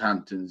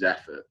Northampton's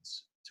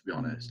efforts, to be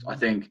honest. I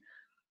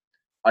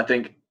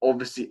think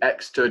obviously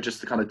Exeter just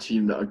the kind of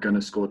team that are going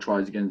to score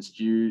tries against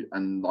you,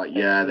 and like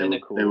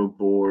they were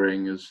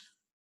boring as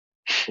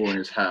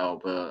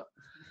hell, but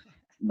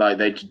like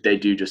they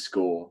do just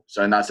score.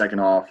 So in that second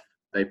half,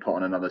 they put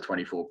on another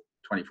 24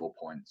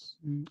 points.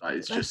 Like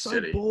it's just so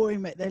silly.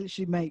 Boring, mate. They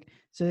literally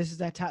so this is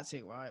their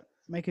tactic, right?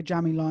 Make a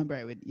jamming line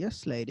break with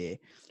yes, lady,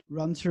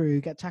 run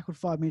through, get tackled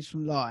 5 meters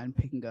from the line,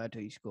 pick and go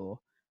until you score.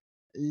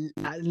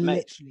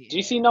 Literally. Do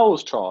you see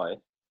Noel's try?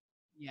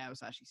 Yeah, it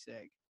was actually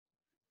sick.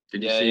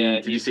 Did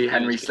you see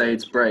Henry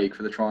Slade's break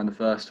for the try in the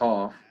first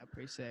half? Yeah,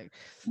 pretty sick.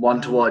 One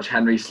to watch,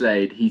 Henry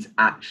Slade. He's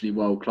actually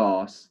world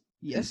class.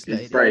 Yes,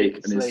 his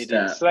break and his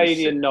step.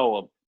 Slady and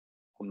Noel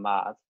are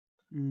mad.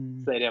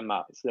 Slady and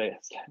Noel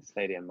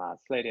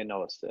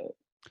are sick.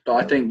 But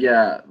I think,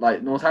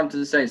 like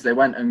Northampton Saints, they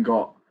went and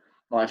got,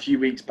 like a few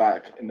weeks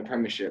back in the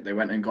Premiership, they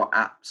went and got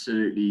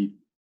absolutely,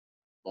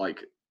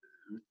 like,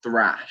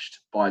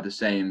 thrashed by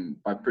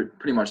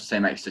pretty much the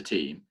same Exeter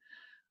team.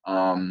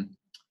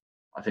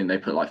 I think they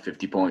put like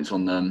 50 points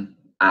on them,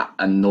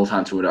 and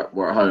Northampton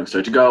were at home.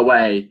 So to go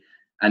away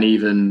and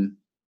even,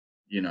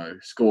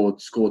 score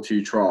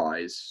 2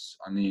 tries,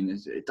 I mean,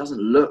 it doesn't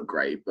look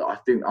great, but I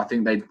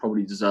think they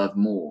probably deserve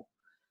more.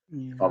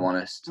 Yeah. If I'm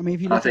honest. I mean,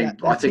 if you look at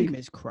that, team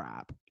is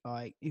crap.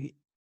 Like,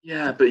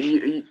 yeah, but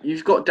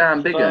you've got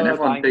Dan Biggar, and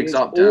everyone bigs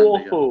up Dan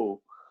Biggar.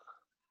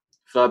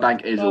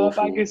 Furbank is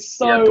awful. Furbank is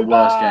so he had the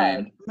worst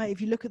game. Mate, if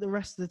you look at the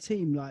rest of the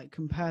team, like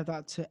compare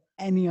that to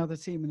any other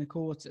team in the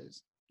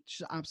quarters,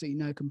 just absolutely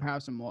no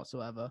comparison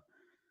whatsoever.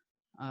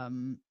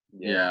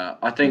 Yeah,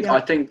 I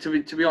think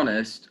to be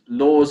honest,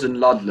 Laws and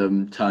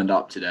Ludlam turned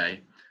up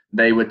today.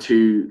 They were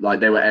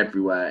they were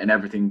everywhere and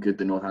everything good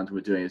that Northampton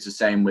were doing. It's the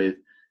same with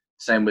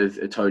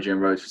Itoje and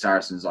Rhodes for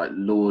Saracens. Like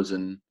Laws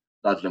and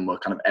Ludlam were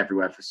kind of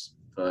everywhere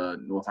for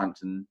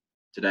Northampton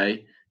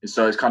today. And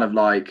so it's kind of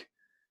like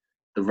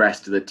the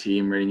rest of the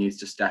team really needs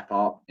to step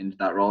up into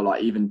that role.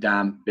 Like even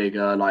Dan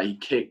Biggar, like he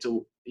kicked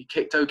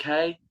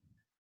okay,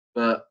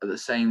 but at the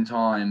same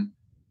time,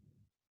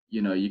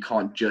 you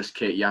can't just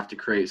kick. You have to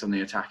create something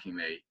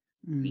attackingly.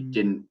 He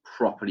didn't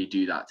properly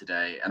do that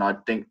today. And I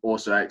think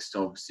also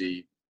Exeter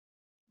obviously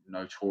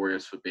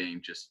notorious for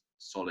being just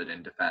solid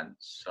in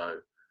defence. So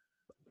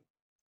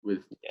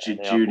with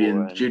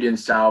Julian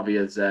Salvi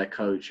as their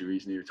coach, who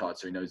recently retired,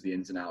 so he knows the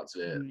ins and outs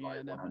of it,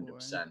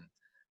 100%.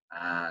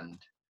 And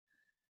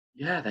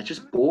they're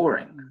just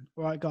boring.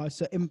 Right, guys.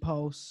 So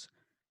Impulse,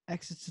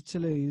 Exeter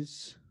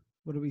Toulouse.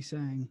 What are we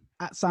saying?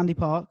 At Sandy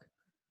Park.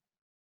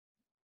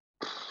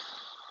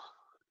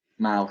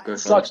 Mal, go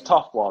first. Such a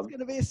tough one. It's going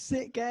to be a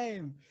sick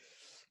game.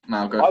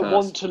 Mal, go I first.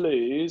 want to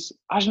lose.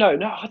 Actually,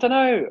 no, I don't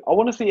know. I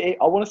want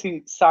to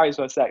see Sarries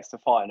versus Exeter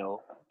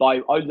final.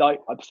 But I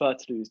prefer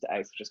to lose to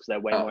Exeter just because they're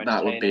way more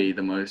That would entertaining. be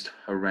the most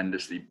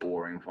horrendously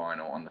boring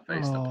final on the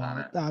face of the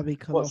planet. That'd be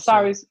What,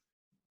 colossal.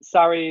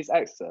 Sarries,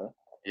 Exeter?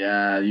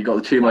 Yeah, you got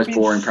the two That'd most be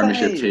boring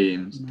Premiership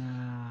insane. teams.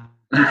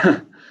 Nah,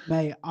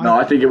 mate. No,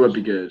 I think it would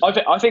be good. I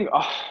think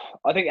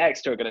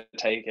Exeter are going to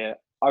take it.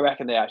 I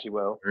reckon they actually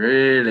will.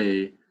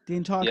 Really? the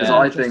entire Yeah. yeah,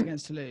 I just think-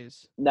 against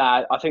Toulouse.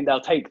 Nah, I think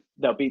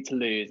they'll beat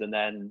Toulouse and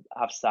then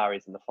have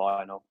Sarries in the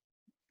final.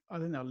 I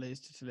think they'll lose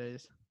to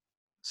Toulouse.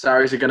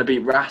 Sarries are going to beat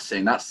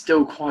Racing. That's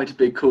still quite a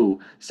big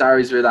call.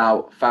 Sarries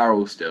without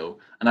Farrell still.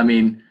 And I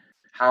mean,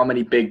 how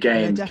many big Will they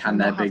games definitely can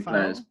their not have big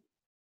players? Farrell?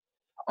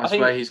 I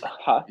swear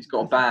he's got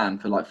a ban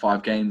for like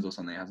 5 games or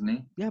something, hasn't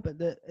he? Yeah, but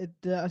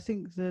I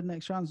think the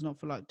next round's not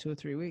for like 2 or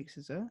 3 weeks,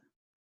 is it?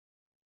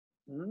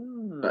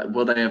 But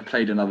will they have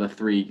played another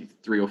 3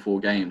 or 4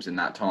 games in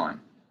that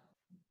time?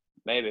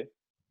 Maybe.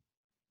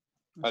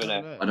 I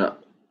don't know.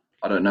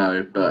 I don't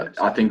know,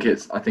 but I think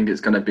it's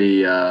going to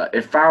be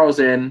if Farrell's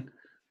in,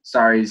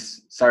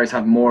 Sarries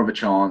have more of a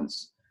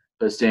chance.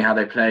 But seeing how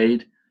they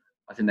played,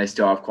 I think they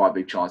still have quite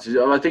big chances.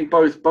 I think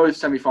both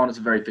semi-finals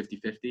are very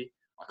 50-50.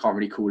 I can't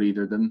really call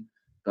either of them,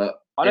 but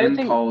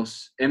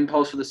Impulse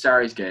for the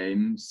Sarries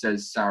game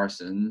says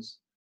Saracens,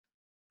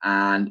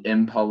 and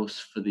Impulse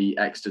for the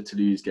Exeter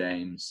Toulouse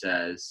game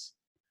says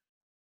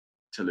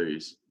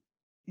Toulouse.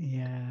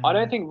 Yeah. I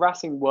don't think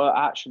Racing were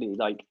actually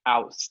like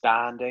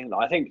outstanding.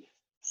 Like, I think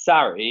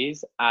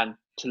Sarries and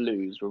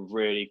Toulouse were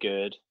really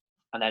good,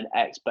 and then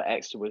Exeter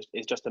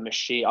is just a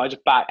machine. I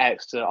just back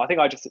Exeter.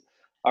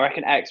 I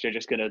reckon Exeter are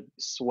just gonna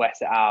sweat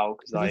it out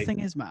because The thing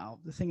is, Mal.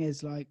 The thing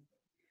is, like,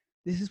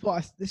 this is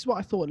what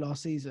I thought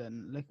last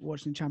season. Like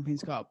watching the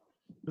Champions Cup,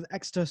 with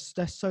Exeter,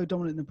 they're so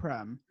dominant in the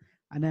Prem,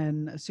 and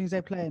then as soon as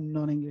they play a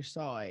non-English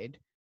side,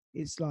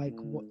 it's like,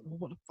 what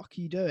the fuck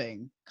are you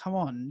doing? Come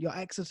on, you're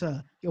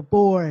Exeter. You're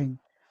boring.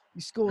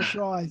 You score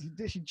tries. You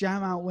literally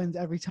jam out wins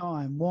every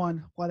time. Why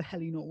the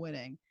hell are you not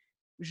winning?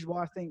 Which is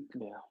why I think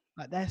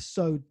like they're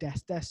so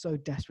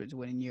desperate to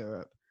win in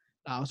Europe.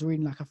 Like, I was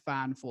reading like a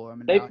fan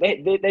forum, and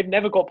they've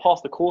never got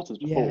past the quarters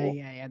before.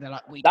 Yeah. They're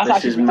like,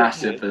 this is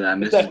massive for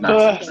them. It's This their is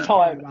massive first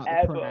for them. time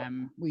ever.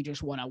 ever. We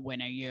just want to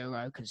win a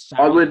Euro because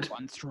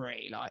won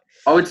 3. Like,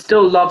 I would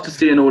still love to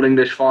see an All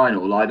English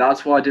final. Like,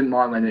 that's why I didn't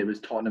mind when it was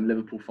Tottenham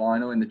Liverpool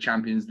final in the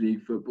Champions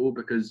League football,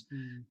 because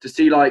to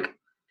see, like,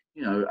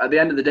 you know, at the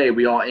end of the day,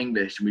 we are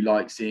English and we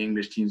like seeing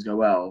English teams go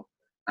well,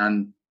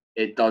 and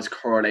it does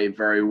correlate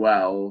very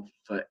well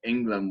for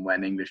England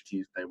when English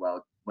teams play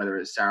well, whether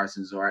it's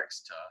Saracens or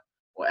Exeter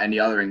or any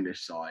other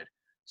English side.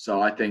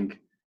 So I think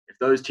if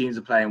those teams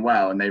are playing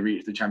well and they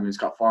reach the Champions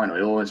Cup final,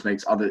 it always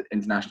makes other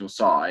international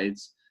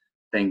sides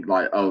think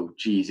like, oh,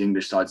 geez,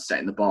 English side's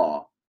setting the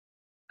bar,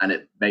 and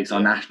it makes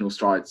our national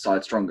side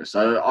stronger.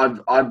 So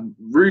I'm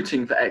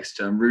rooting for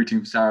Exeter, I'm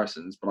rooting for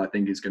Saracens, but I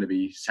think it's going to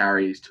be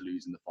Sarries to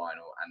lose in the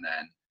final, and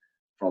then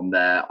from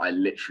there, I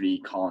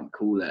literally can't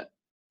call it.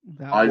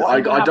 I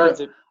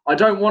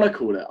don't want to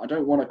call it. I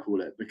don't want to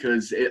call it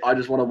because I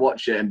just want to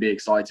watch it and be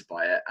excited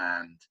by it.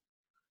 And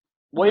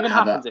what even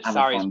happens if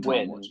Sarries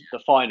win the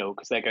final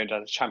because they're going to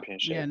the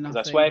championship? Because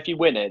I swear, if you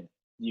win it,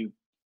 you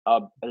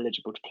are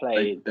eligible to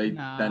play.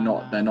 They're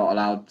not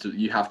allowed to.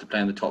 You have to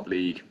play in the top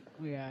league.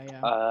 Yeah.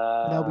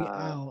 They'll be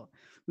out,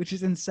 which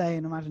is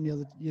insane. Imagine you're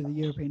the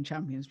European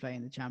champions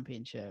playing the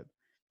championship.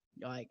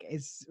 Like,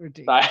 it's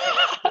ridiculous.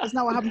 Isn't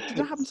that what happened? Did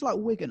that happen to like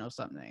Wigan or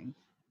something?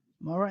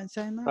 Am I right in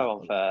saying that?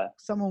 So unfair.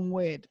 Someone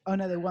weird. Oh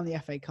no, they won the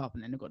FA Cup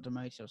and then they got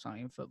demoted or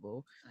something in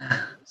football.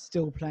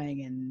 Still playing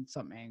in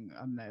something.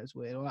 I don't know. It was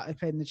weird. Or like they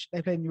played in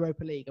the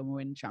Europa League and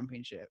were in the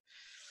Championship.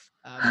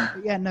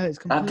 But yeah, no, it's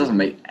completely. That doesn't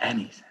make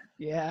any sense.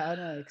 Yeah, I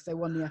know, because they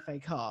won the FA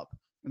Cup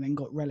and then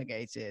got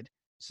relegated.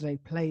 So they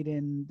played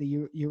in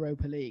the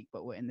Europa League,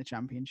 but were in the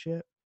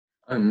Championship.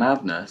 Oh,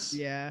 madness!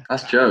 Yeah,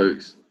 that's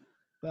jokes.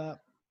 But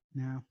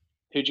no.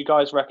 Who do you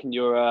guys reckon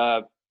your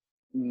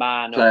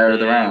player of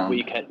the round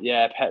weekend?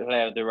 Yeah,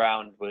 player of the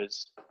round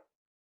was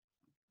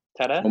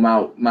Tedder.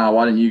 Well, Mal,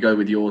 why don't you go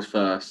with yours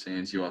first,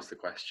 since you asked the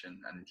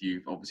question and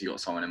you've obviously got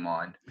someone in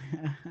mind.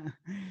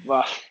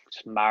 Well,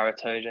 just Mara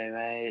Itoje,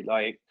 mate.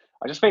 Like,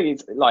 I just think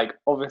it's like,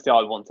 obviously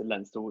I wanted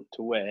Leinster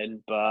to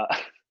win, but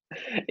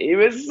he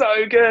was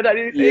so good at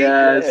his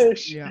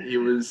English. Yeah.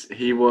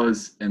 He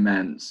was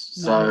immense.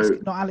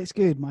 Not Alex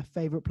Good, my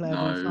favourite player of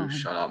all time. No,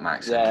 shut up,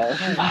 Max. Yeah.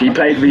 He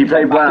played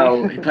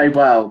well. He played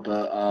well,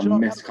 but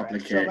missed a couple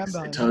of kicks.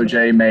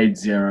 Itoje made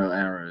 0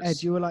 errors.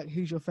 Ed, you were like,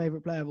 "Who's your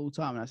favourite player of all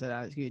time?" And I said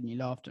Alex Good, and you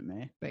laughed at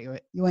me. But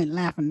you ain't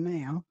laughing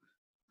now.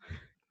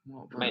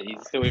 Mate,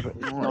 he's still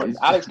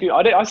Alex Good.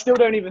 I still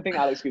don't even think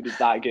Alex Good is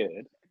that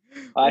good.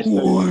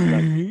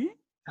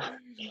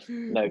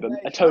 No, but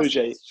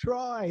Itoje.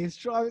 His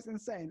try was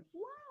insane.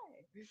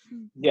 Why?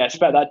 Yeah,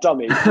 spare that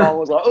dummy. Someone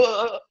was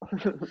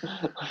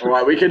like, All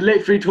right, we could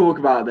literally talk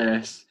about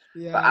this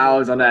for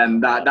hours on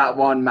end. That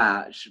one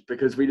match,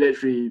 because we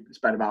literally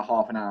spent about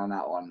half an hour on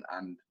that one,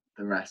 and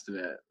the rest of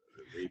it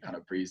we kind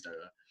of breezed over.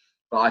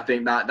 But I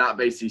think that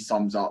basically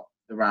sums up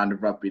the round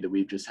of rugby that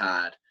we've just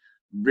had.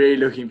 Really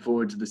looking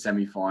forward to the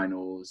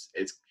semi-finals.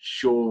 It's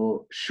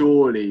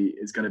surely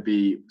it's going to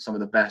be some of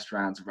the best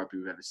rounds of rugby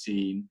we've ever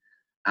seen.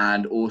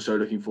 And also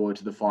looking forward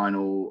to the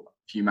final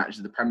few matches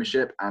of the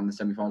Premiership and the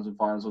semi-finals and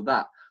finals of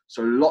that.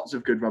 So lots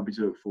of good rugby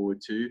to look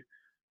forward to.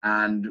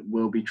 And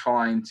we'll be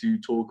trying to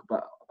talk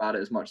about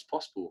it as much as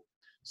possible.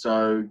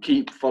 So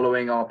keep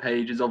following our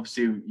pages.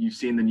 Obviously, you've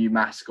seen the new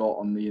mascot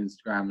on the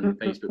Instagram and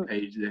Facebook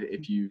page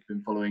if you've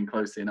been following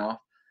closely enough.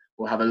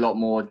 We'll have a lot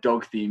more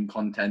dog-themed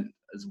content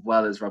as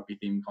well as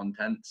rugby-themed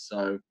content.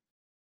 So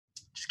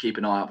just keep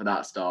an eye out for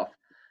that stuff.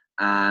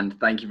 And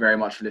thank you very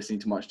much for listening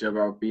to Much Ado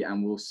Rugby,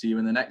 and we'll see you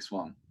in the next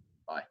one.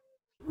 Bye.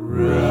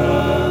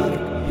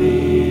 Rugby.